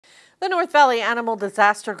The North Valley Animal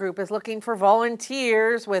Disaster Group is looking for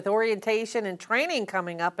volunteers with orientation and training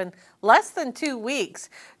coming up in less than 2 weeks.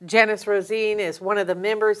 Janice Rosine is one of the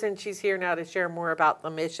members, and she's here now to share more about the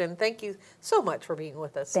mission. Thank you so much for being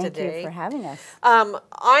with us today. Thank you for having us.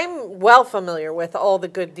 I'm well familiar with all the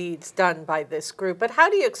good deeds done by this group, but how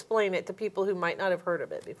do you explain it to people who might not have heard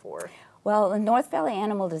of it before? Well, the North Valley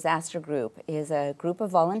Animal Disaster Group is a group of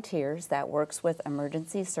volunteers that works with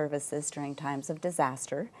emergency services during times of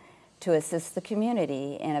disaster to assist the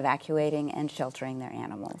community in evacuating and sheltering their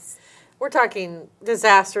animals. We're talking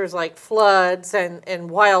disasters like floods and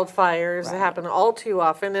wildfires that happen all too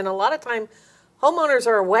often, and a lot of time homeowners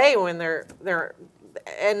are away when they're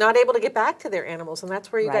and not able to get back to their animals, and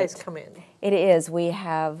that's where you guys come in. It is. We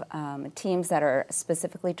have teams that are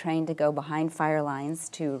specifically trained to go behind fire lines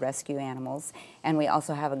to rescue animals, and we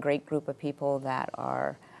also have a great group of people that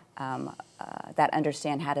are that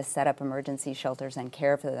understand how to set up emergency shelters and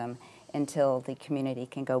care for them until the community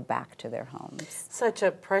can go back to their homes. Such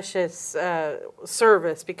a precious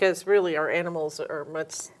service, because really our animals are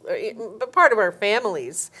part of our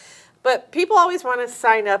families. But people always want to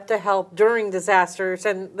sign up to help during disasters,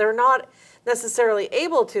 and they're not necessarily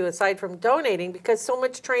able to, aside from donating, because so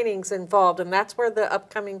much training's involved, and that's where the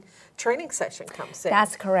upcoming training session comes in.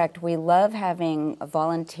 That's correct. We love having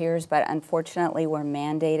volunteers, but unfortunately we're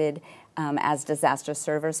mandated as disaster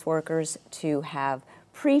service workers to have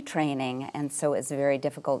pre-training, and so it's very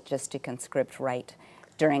difficult just to conscript right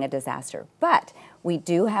during a disaster. But we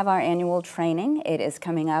do have our annual training. It is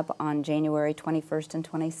coming up on January 21st and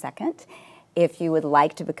 22nd. If you would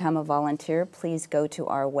like to become a volunteer, please go to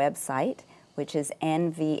our website, which is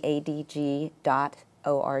NVADG.org.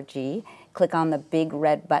 Click on the big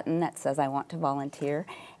red button that says I want to volunteer,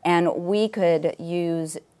 and we could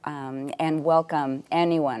use and welcome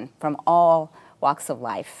anyone from all walks of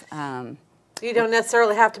life. You don't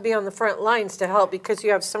necessarily have to be on the front lines to help, because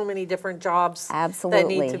you have so many different jobs that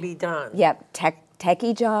need to be done. Yep,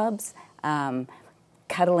 techie jobs,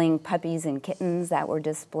 cuddling puppies and kittens that were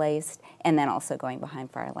displaced, and then also going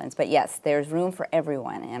behind fire lines. But yes, there's room for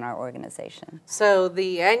everyone in our organization. So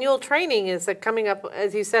the annual training is coming up,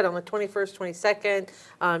 as you said, on the 21st,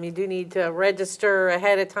 22nd. You do need to register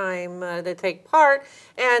ahead of time to take part.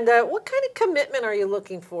 And what kind of commitment are you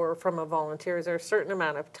looking for from a volunteer? Is there a certain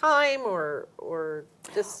amount of time or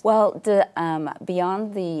just? Well,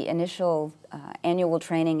 beyond the initial annual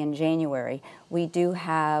training in January, we do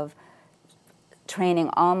have training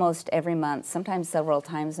almost every month, sometimes several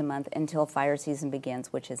times a month, until fire season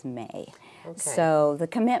begins, which is May. Okay. So the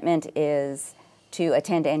commitment is to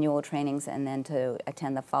attend annual trainings and then to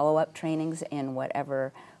attend the follow-up trainings in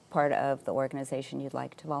whatever part of the organization you'd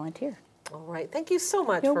like to volunteer. All right. Thank you so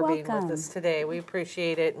much You're for welcome. being with us today. We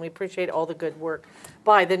appreciate it, and we appreciate all the good work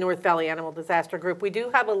by the North Valley Animal Disaster Group. We do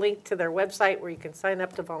have a link to their website where you can sign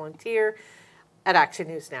up to volunteer at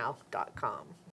actionnewsnow.com.